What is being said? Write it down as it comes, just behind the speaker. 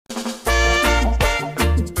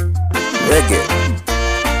Reggae.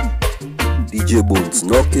 DJ Bones,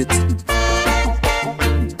 knock it.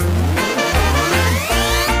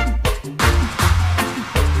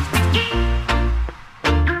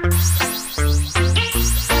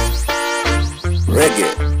 Reggae.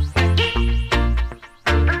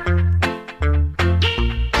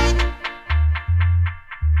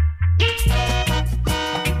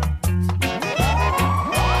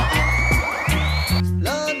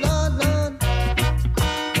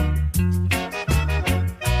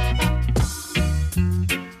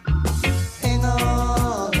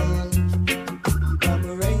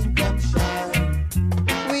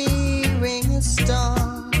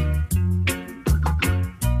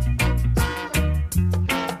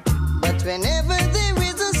 Whenever there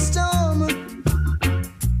is a storm,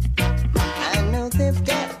 I know there've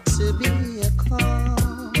got to be a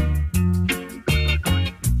calm.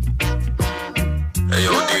 Hey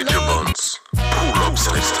yo, DJ Bones, pull up,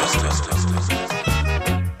 Lord,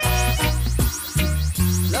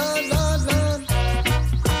 Lord, Lord.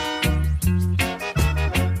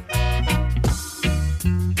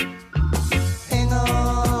 Hang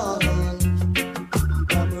on,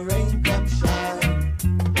 come rain, come shine.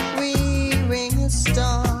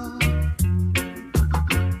 Storm.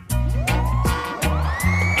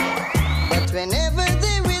 But whenever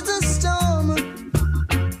there is a storm,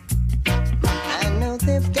 I know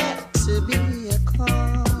there've got to be a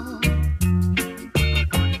calm.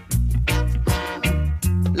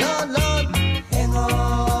 Lord, Lord, hang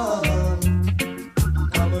on,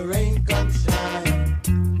 come rain, come shine.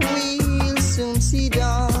 We'll soon see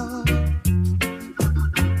dawn.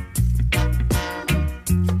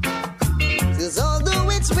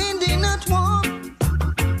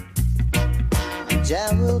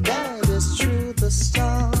 Jah will guide us through the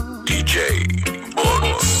storm. DJ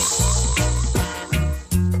Bones.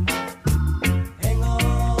 Hang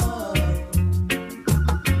on,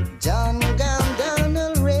 John gone down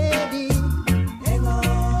already. Hang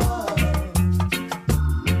on,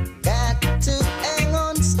 got to hang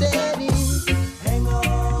on steady. Hang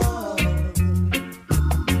on,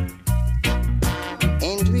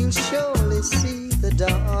 and we'll surely see the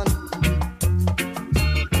dawn.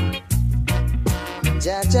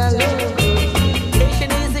 Education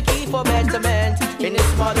is the key for betterment in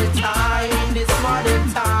this modern time,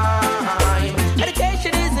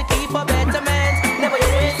 Education is the key for betterment. Never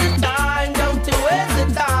waste the time, don't you waste the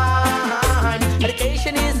time.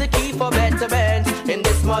 Education is the key for betterment in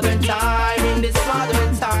this modern time,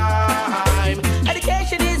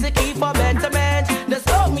 Education is the key for betterment. Just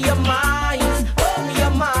open your minds,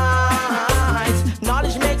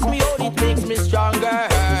 Knowledge makes me old, it makes me stronger.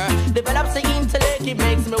 Develops the intellect, it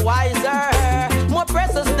makes me wiser. More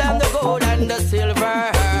precious than the gold and the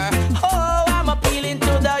silver. Oh, I'm appealing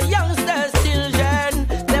to the youngsters, children.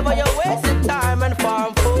 Never you waste your time and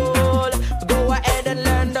farm fool. Go ahead and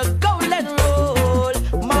learn the golden rule.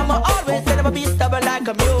 Mama always said never be stubborn like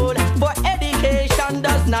a mule. For education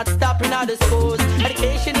does not stop in other schools.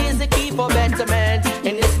 Education is the key for betterment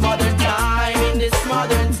in this modern time,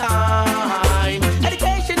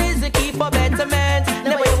 Education is the key for betterment.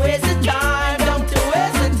 Never you waste the time, don't you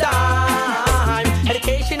waste the time.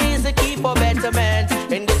 Education is the key for betterment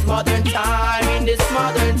in this modern time,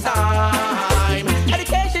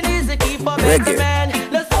 Education is the key for betterment.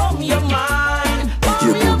 Let's open your mind,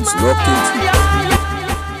 DJ Bones, knock it.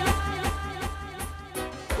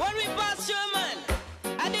 When we pass your man,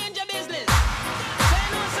 a danger business. Say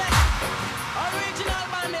no sex, original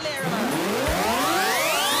bandolero man.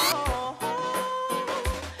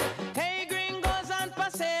 Hey gringos and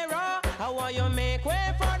pasero, how want you make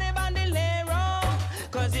way for the bandolero?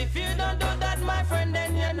 Cause if you don't do that, my friend,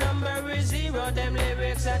 then your number is 0. Them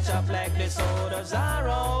lyrics are chopped like the sword of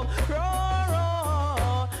Zorro.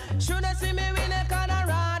 Should I see me win a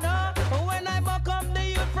Colorado? When I buck up the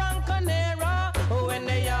youth from Conero. When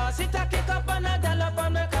they all sit a kick up and a gallop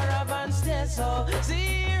on the caravan stay so 0.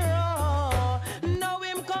 Now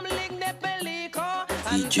him come lick the pelico.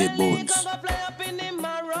 DJ Bones. Go play up in the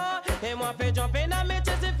marrow. Him want to jump in and me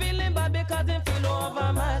chest him feeling bad because him feel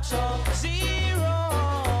over macho.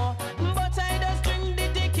 0. But I just drink the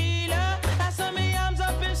tequila. I saw me arms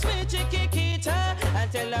up in sweet chiquita.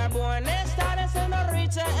 Until our born started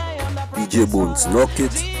senorita. I am the DJ Bones, knock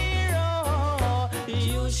it. 0.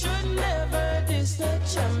 You should never diss the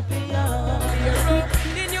champion.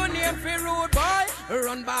 The new name for rude boy.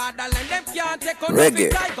 Run borderline, them can't take on Reggae.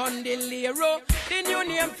 the gun the Lero. The new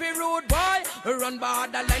name for rude boy. Run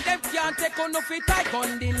borderline, them can't take on the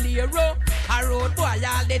gun the Lero. A road boy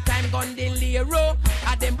all the time gun the lero.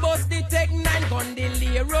 A them bust the Tech 9 gun the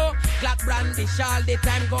lero. Black brandish all the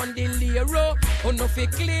time gun the lero. Oh no fi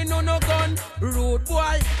clean, oh no gun. Road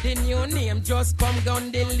boy, the new name just come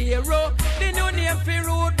gun the lero. The new name fi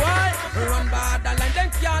road boy. Run borderline,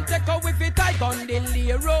 them can't take away fi tie gun the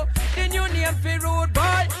lero. The new name fi road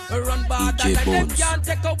boy. Run borderline, them can't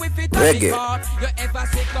take away fi tie because you ever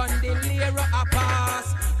see gun the lero a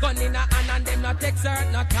pass. Gun in a hand and them not take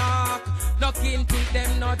certain no talk. No kill till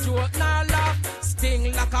them no joke, no laugh.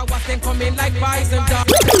 Sting like a was them coming like poison dog.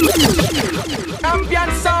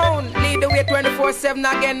 Champion sound, lead the way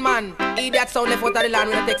 24/7 again, man. Idiot sound left out of the land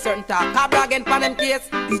when they take certain talk. Cabra again, pan and case.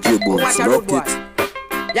 DJ Bones, rock it.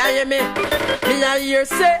 Yeah, hear me? Me a hear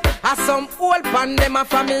say, a some old pan them a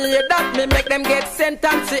family that me make them get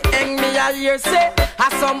sentenced to hang. Me a hear say, a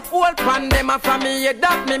some old pan them a family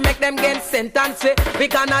that me make them get sentenced to. We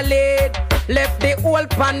gonna lead, left the old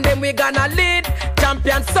pan them we gonna lead.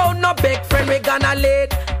 Champion sound no big friend we gonna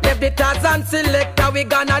lead. Left the Tarzan selector we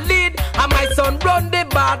gonna lead. And my son run the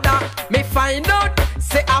border. Me find out.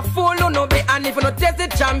 Say a fool who no be and if you no test the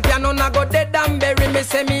champion, no go dead and bury me.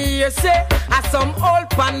 Say me here say, a some old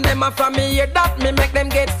pan them a from me here that me make them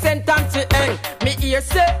get sentenced to hang. Me here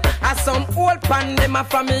say, a some old pan them a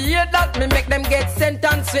from me here that me make them get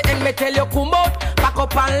sentenced to hang. Me tell you come out, back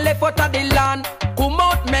up and left out of the land. Come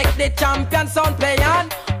out, make the champion sound play on.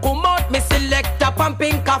 Come out, me select up and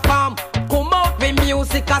pink a farm. Come out with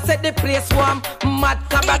music, I set the place warm. Mad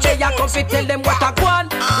cabra they a come fi tell them what I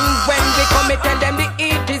want. When we come, me tell them the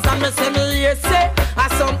it is and me say me here say, a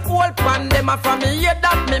some old pan them a from me here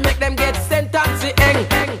that me make them get sentenced to hang.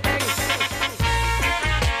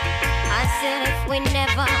 I said if we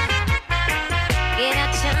never get a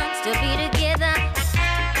chance to be together,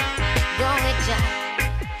 go with ya,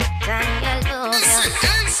 Daniel Logan.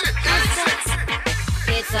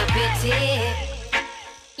 It's a pity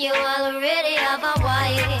you already have a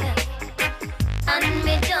wife, and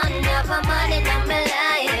me don't have a man in my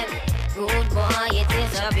life. Rude boy, it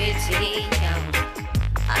is a pity.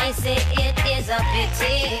 I say it is a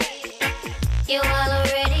pity. You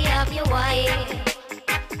already have your wife,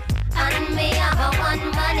 and me have a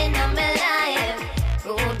one man in my life.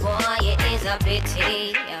 Rude boy, it is a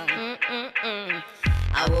pity.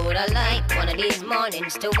 I woulda liked one of these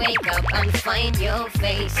mornings to wake up and find your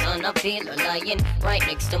face on a pillow lying right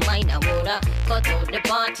next to mine. I woulda cut out the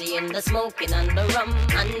party and the smoking and the rum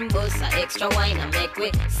and bust a extra wine and make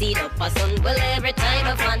we see up a sun. Well, every time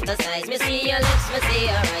I fantasize, me see your lips, me see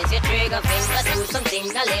your eyes, your trigger finger do something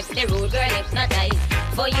that left the rude girl hypnotized.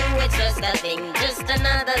 For you it's just a thing, just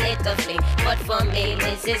another little fling. But for me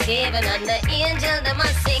this is heaven and the angel that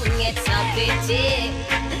must sing. It's a pity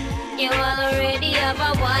you already have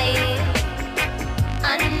a wife,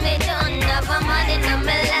 and me don't have a man in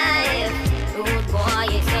my life. Rude boy,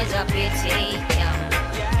 it is a pity.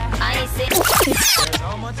 I say there's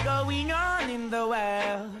so much going on in the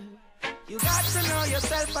world. You got to know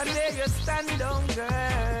yourself and where you stand on,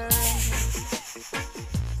 girl.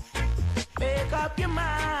 Make up your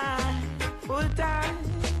mind full time.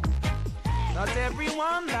 Not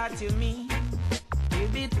everyone that you meet will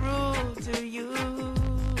be true to you.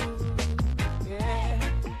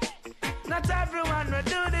 Not everyone will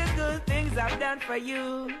do the good things I've done for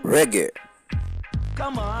you. Reggae.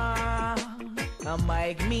 Come on, come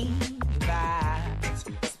make me that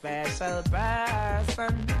special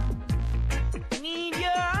person. Need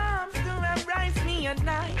your arms to embrace me at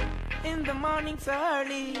night, in the morning so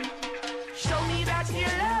early. Show me that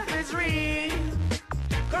your love is real,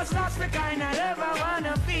 'cause that's the kind of love I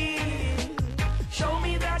wanna feel. Show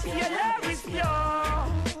me that your love is pure,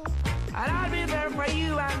 and I'll be there for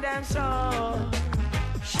you and them so.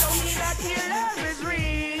 Show me that your love is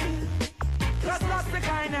real, 'cause that's the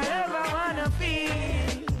kind of love I wanna feel.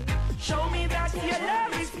 Show me that your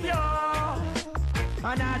love is pure,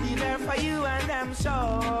 and I'll be there for you and them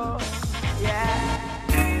so. Yeah.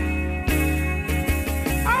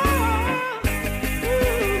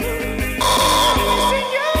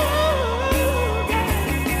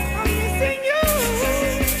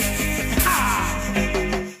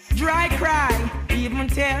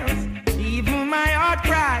 Tears, even my heart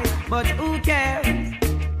cries, but who cares?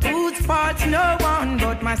 Whose fault's no one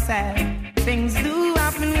but myself. Things do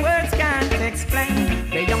happen, words can't explain.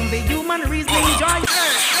 Beyond the human reasoning, joy.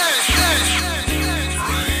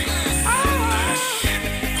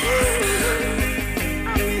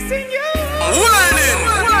 I'm missing you.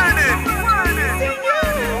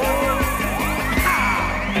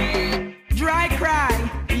 Dry cry,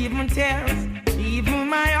 even tears, even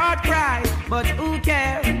my heart cries. But who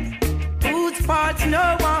cares? Whose fault's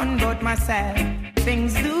no one but myself.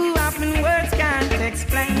 Things do happen, words can't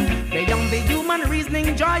explain. Beyond the human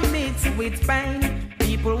reasoning, joy meets with pain.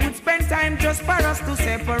 People would spend time just for us to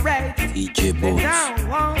separate. DJ They Bones. don't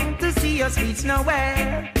want to see us reach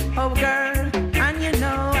nowhere. Oh girl, and you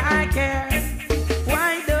know I care.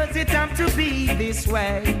 Why does it have to be this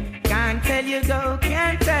way? Can't tell you go,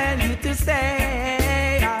 can't tell you to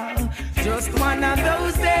stay. Oh, just one of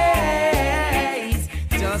those days.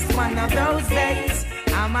 Just one of those days.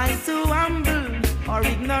 Am I too humble or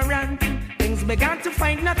ignorant? Things began to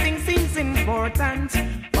find nothing seems important.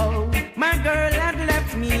 Oh, my girl had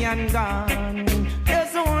left me and gone.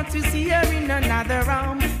 Doesn't want to see her in another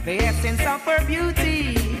room. The essence of her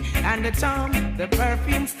beauty and the charm, the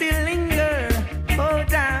perfume still linger. Oh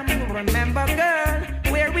damn, remember girl,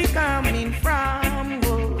 where we coming from?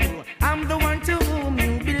 Oh, I'm the one to whom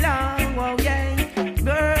you belong. Oh yeah,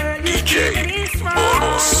 girl, you keep me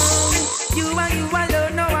strong. You and you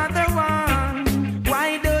alone, no other one.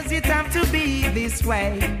 Why does it have to be this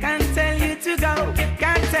way? Can't tell you to go,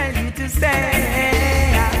 can't tell you to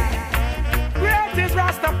stay. Great is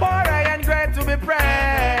Rastafari and great to be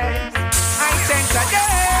praised. I thank the day.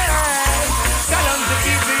 Tell them to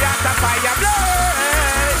keep the heart of fire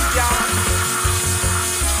blaze. Yeah.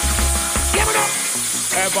 Give it up.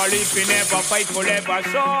 Ever living, ever faithful, ever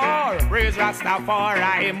sure. Praise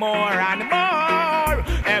Rastafari more and more.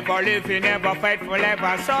 Ever living, ever faithful,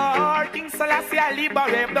 ever sure. King Selassie, I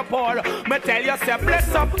liberate the poor. Me tell you, say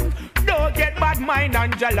bless up. Don't get bad mind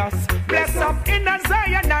and jealous. Bless up in a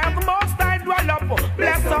Zion, I have the most I dwell up.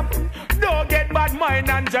 Bless up. Don't get bad mind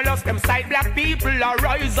and jealous. Them side black people are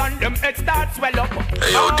rise and them head start swell up.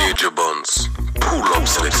 Hey yo, DJ Buns, pull up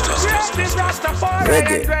selector.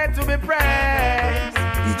 Reggae. Great to be praised.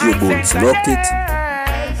 DJ Bones, locked it.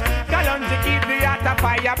 Galon to keep the heart of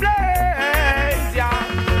fire blaze, yeah.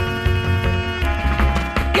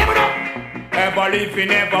 Give it up. Ever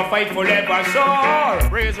living, ever faithful, ever sure.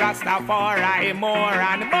 Praise Rastafari more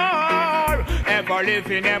and more. Ever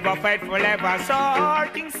living, ever faithful, ever sure.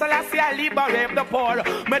 King Selassie, I liberate the poor.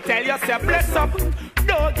 Me tell you, say bless up.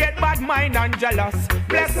 Don't get bad mind and jealous.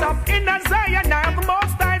 Bless up in a Zion, I have the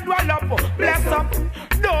most I dwell up. Bless up.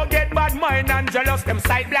 Don't get bad mind and jealous. Them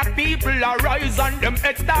side black people are rise and them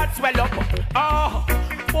head start swell up. Oh,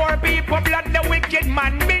 poor people blood the wicked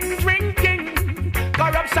man been drinking.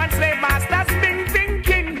 Corruption slave masters been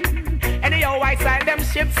thinking. Anyhow I side them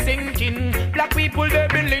ships sinking. Black people they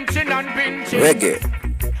been lynching and pinching. Reggae.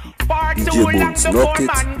 For DJ too long Bones, the lock poor it.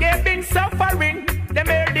 man they been suffering. Them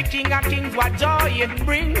hear the king of kings what joy it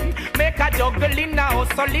bring. Make a juggle in a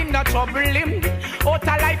hustle in a trouble him. Out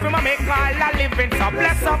of life him a make all a living. So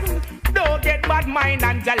bless up. Don't get bad mind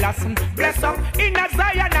and jealous. Bless up. In a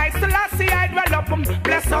Zion I still see I dwell up.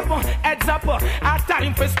 Bless up. Heads up. A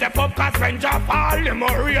time for step up. Cause ranger fall him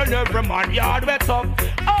a real every man yard wet up.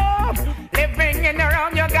 Oh, living in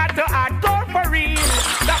around you got to hardcore for real.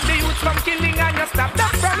 Stop the youth from killing and you stop them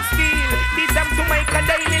from steal. Teach them to make a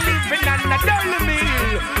daily living and a daily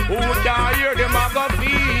meal. Who can hear them a go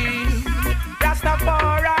feel?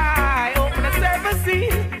 Rastafari, open the service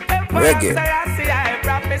seal. Reggae. I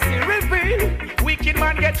prophecy reveal. Wicked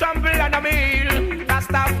man get trampled on a meal.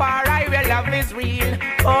 Rastafari, where love is real.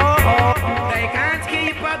 Oh, oh, oh. They can't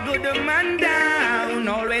keep a good man down.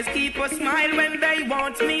 Always keep a smile when they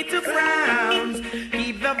want me to frown.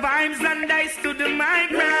 Keep the vibes and I stood my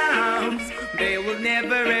ground. They will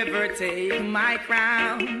never ever take my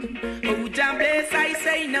crown. Oh, Jah bless, I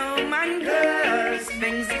say no man curse.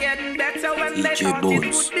 Things getting better when they thought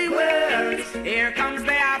it would be worse. Here comes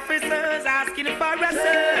the officers asking for a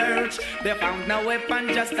search. They found no weapon,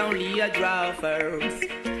 just only a draw first.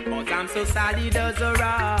 But I'm so solid as a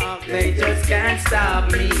rock, they just can't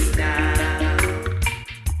stop me now.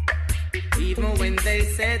 Even when they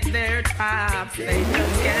set their traps, they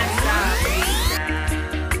just can't stop me now.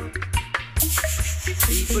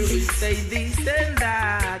 People will say this and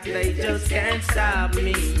that, they just can't stop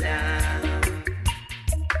me now.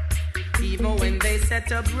 Even when they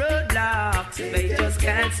set up roadblocks, they just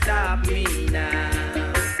can't stop me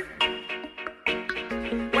now.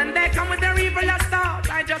 When they come with their evil thoughts,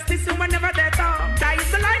 I just listen whenever they talk. I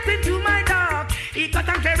used to light into my dark. He cut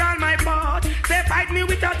and clear all my path. They fight me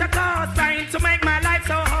without a cause, trying to make my life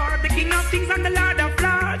so hard. The King of Kings and the Lord of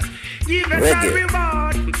Lords, give us a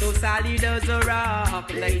reward. Because solid as a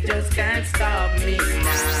rock, they just can't stop me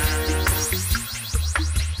now.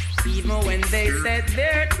 Even when they set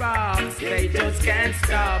their traps, they just can't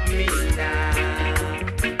stop me now.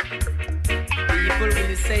 People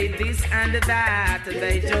will say this and that,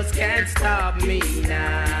 they just can't stop me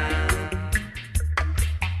now.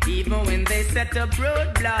 Even when they set up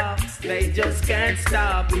roadblocks, they just can't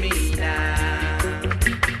stop me now.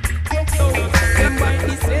 Them by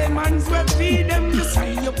the same hands will feed them the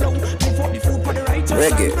side you blow. Before the food for the righteous.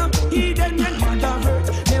 Reggae.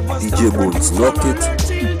 DJ Bones, lock it.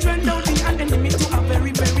 Children don't be an enemy to a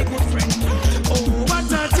very, very good friend. Oh,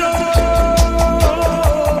 what a joy!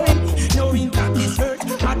 Knowing that this hurt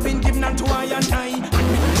had been given unto I and I.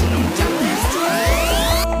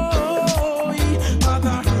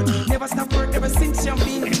 Mother hurt, never stop work ever since you've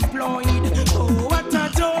been employed. Oh, what a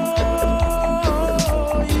joy!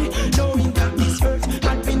 Knowing that this hurt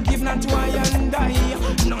had been given unto I and I.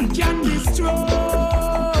 None can destroy.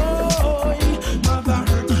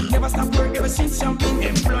 Since you've been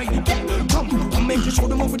employed, come make you show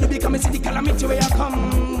them over the big and see the calamity where I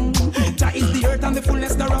come. That is the earth and the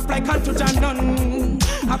fullness thereof like unto none.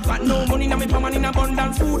 I've got no money, now my palm in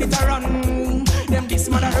abundance, food it a run. Them this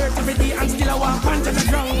mother earth every day and still I walk under the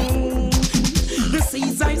ground. The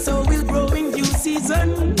seeds I sow will grow in due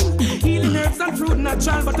season. Healing herbs and fruit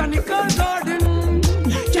natural botanical garden.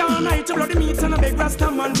 Can't I to blood the meat and a big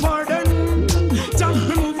rasta man pardon. Jump,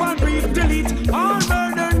 remove and breathe, delete all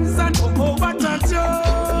burdens and oh, what a joy.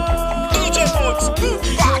 DJ Boots,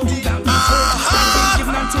 party.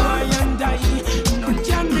 Given unto I and I, none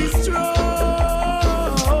can destroy.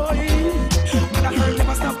 But I heard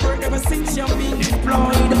never stop work ever since you've been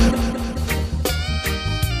employed.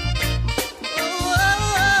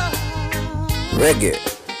 Reggae.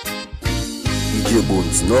 DJ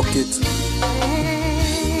Bones, knock it.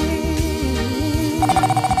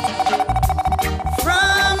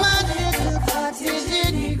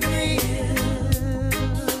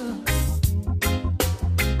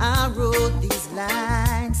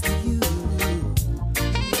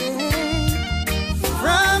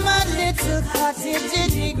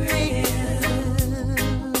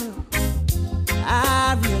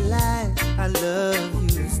 I realize I love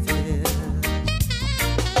you still.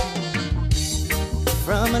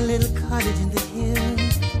 From a little cottage in the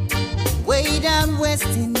hills, way down west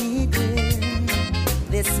in Negril,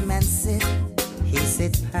 this man said, he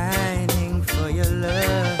said, pining for your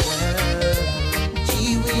love.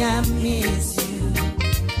 Gee, I miss you.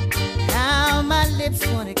 Now my lips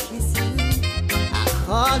wanna kiss you. I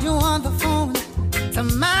called you on the phone. To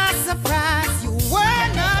my surprise, you were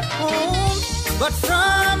not home, but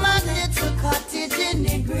from a little cottage in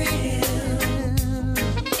Negril,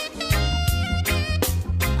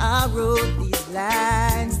 I wrote these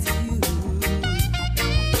lines to you.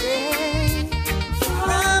 Yeah.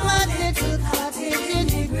 From a little cottage in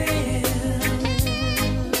Negril,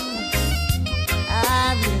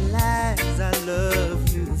 I realize I love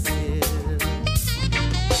you still.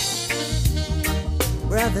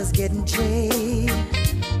 Brothers getting trade,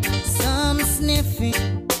 some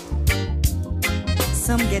sniffing,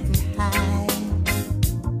 some getting high,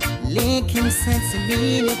 licking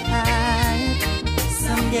sensimilla pie.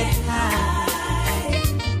 Some get high,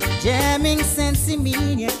 jamming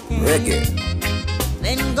sensimilla cane. Reggae.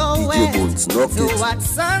 Then go west to watch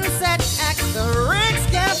sunset at the Rick's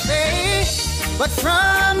Cafe. But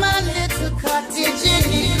from a little cottage in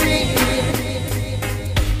Negril,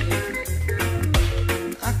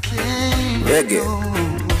 Reggae.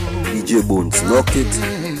 DJ Bones, knock it.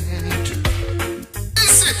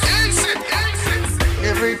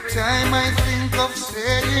 Every time I think of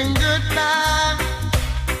saying goodbye,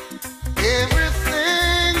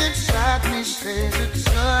 everything inside me says it's a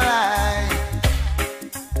lie.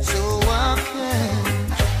 So I can't,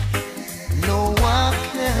 no I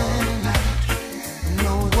can't,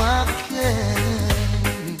 no I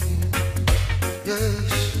can't.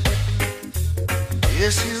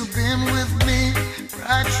 Yes, you've been with me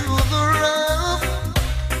right through the rough,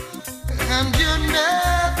 and you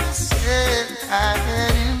never said I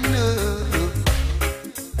had enough.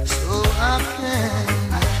 So I can't,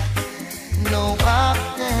 no I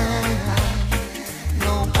can't,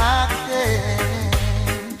 no I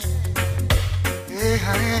can't. Hey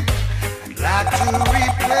honey, I'd like to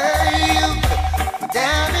repay you for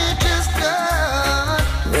damages done.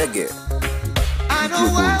 Reggae. I know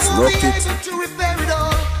I won't be able to repair it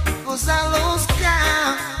all, 'cause I lost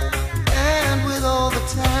count. And with all the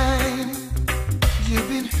time you've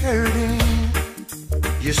been hurting,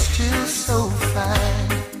 you're still so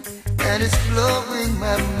fine, and it's blowing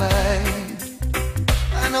my mind.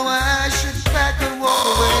 I know I should back and walk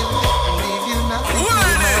away and leave you nothing to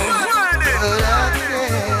mind, but I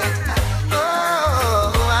can't.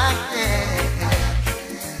 Oh, I can't.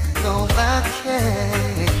 No, I can't.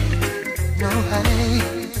 No, honey,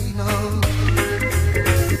 no.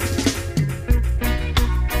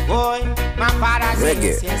 Boy, my father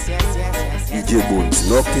Reggae. yes. DJ DJ Bones,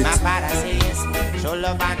 knock it. My father says, show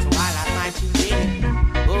love unto all of my children.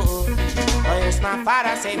 Oh, oh, yes, my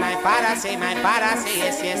father say, my father say, my father say,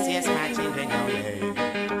 yes, yes, yes, my children. Oh, yeah.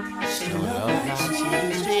 Show love my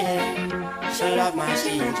children. Show love my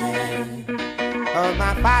children. Oh,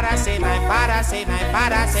 my father say, my father say, my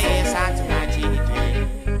father say, yes, unto my children.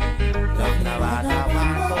 Love no other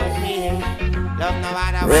one but me. Love no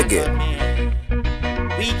other one but me.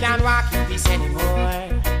 We can't walk in peace anymore.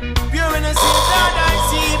 Pure innocent blood I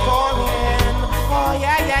see pouring. Oh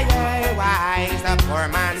yeah, yeah, yeah. Why is the poor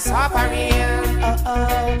man suffering? Oh,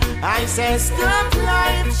 oh. I say stop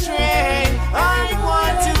life train. I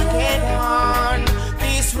want to get on.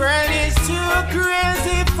 This world is too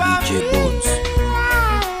crazy for DJ me. Bones.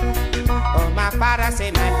 Oh, my father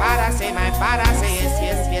say, my father say, my father say, yes,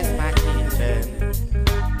 yes, yes, my children.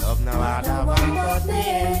 Love no other one but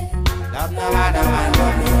me. Love no other one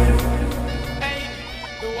but me. Hey,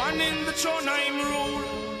 the one in the throne I'm rule.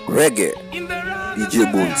 Reggae. In the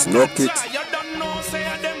DJ Bones, knock it. You don't know, say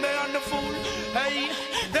them they on the fool. Hey,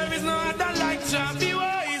 there is no other like Jah. Be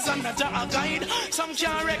wise and a Jah guide. Some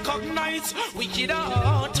can't recognize wicked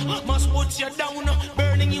heart. Must put you down,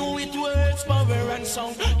 burning you with words, power and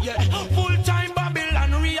sound. Yeah, full-time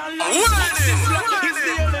Babylon realize. It's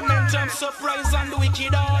the element of surprise and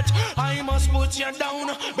wicked heart. I must put you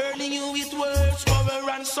down, burning you with words, power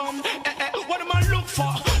and sound. What am I look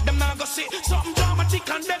for? Them not gonna see something dramatic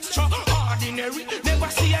and extra ordinary. Never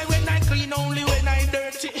see I when I clean, only when I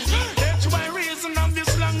dirty. That's my reason of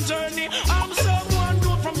this long journey. I'm someone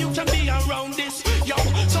good from you can be around this. Yo,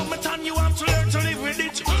 summertime you have to learn to live with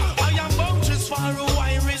it. I am boundaries for who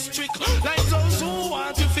I restrict. Like those who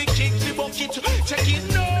want to kick the bucket. Check it,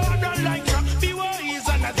 no other like that. Be wise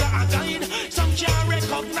and a guide. Some can't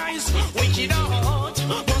recognize wicked heart.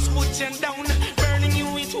 Must put you down, burning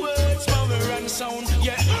you with words, power and sound.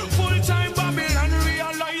 Yeah, full-time Babylon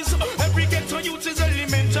realize every ghetto youth is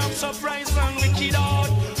element of surprise and wicked heart.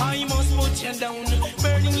 I must put you down,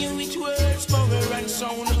 burning you with words, power and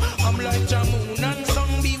sound. I'm like the moon and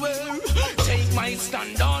sun, beware. Take my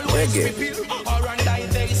stand, always prepare. Or and I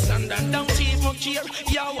they stand and don't even care.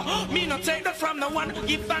 Yo, me not take that from the one.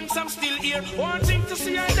 Give thanks, I'm still here. Wanting to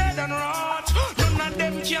see I dead and rot. None of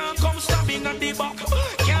them can come stabbing at the back.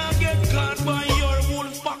 Can't get caught by your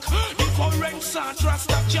wolf pack. The forensics are trust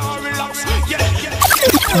that can't relax. Yeah, yeah.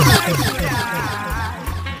 Why should I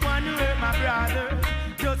want to hurt my brother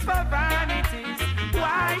just for vanities?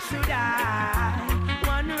 Why should I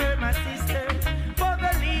want to hurt my sister for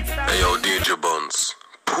the least of Hey yo, DJ Bones,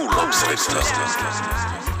 pull up sister.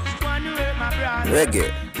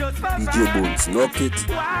 Reggae. DJ Bones, knock it.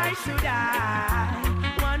 Why should I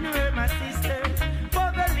want to hurt my sister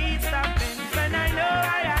for the least of things when I know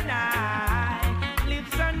I and I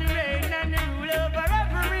lives on the rain and the rule over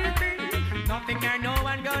everything. Nothing or no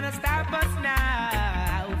one gonna stop us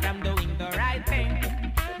now from doing the right thing.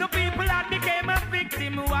 The people that became a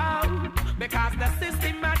victim, wow, because the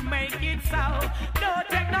system had make it so. Don't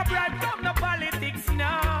take no bribe from the politics,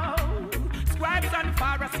 no. Scribes and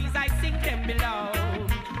Pharisees, I sink them below.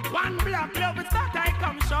 One block love is that I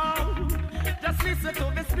come show. Just listen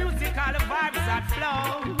to this musical vibes that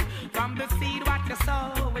flow. From the seed what you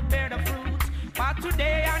sow, it bear the fruit. For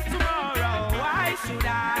today and tomorrow, why should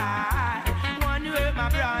I want to hurt my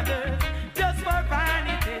brother just for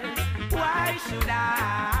vanities? Why should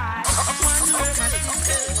I want to hurt my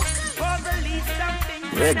sister for the least of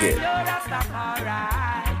things? Reggae. I know that's not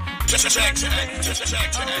alright.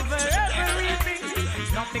 Over everything.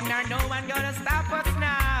 Nothing nor no one gonna stop us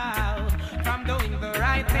now from doing the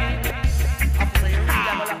right thing.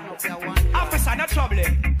 Officer, no trouble.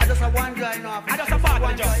 I just have one guy now. I just a part of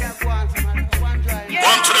the job. One guy. Yeah.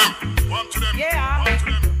 One to them. Yeah.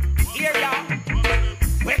 Here we are.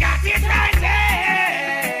 We got it right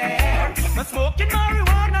there. We're smoking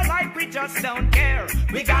marijuana like we just don't care.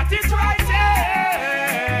 We got it right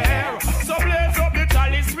there. So blaze up the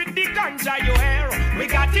chalice with the ganja you hear. We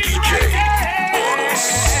got it right there.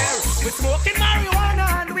 We're smoking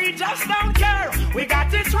marijuana and we just don't care. We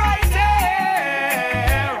got it right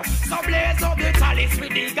there. So blaze up the chalice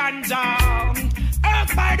with the ganja.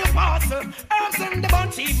 Earth by the parcel, earth in the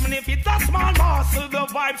bunch. Even if it's a small morsel, the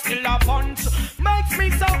vibe still a punch. Makes me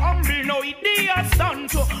so humble, no idea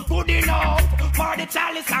stunt. Good enough for the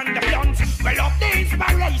chalice and the blunt. Well up the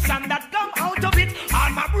inspiration that come out of it. All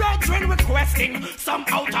my brethren requesting some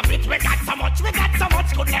out of it. We got so much,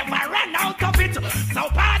 could never run out of it. So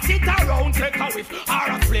pass it around, take a whiff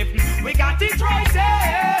or a flip. We got it right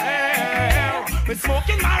there. We're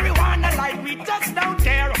smoking marijuana like we just don't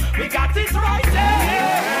care. We got it right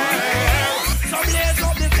there. So blaze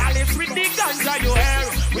up the chalice with the ganja you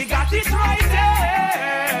hear. We got got it right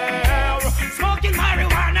there. Smoking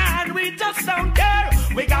marijuana and we just don't care.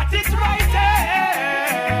 We got it right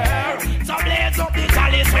there. So blaze up the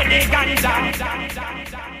chalice with the ganja.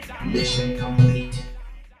 Mission complete.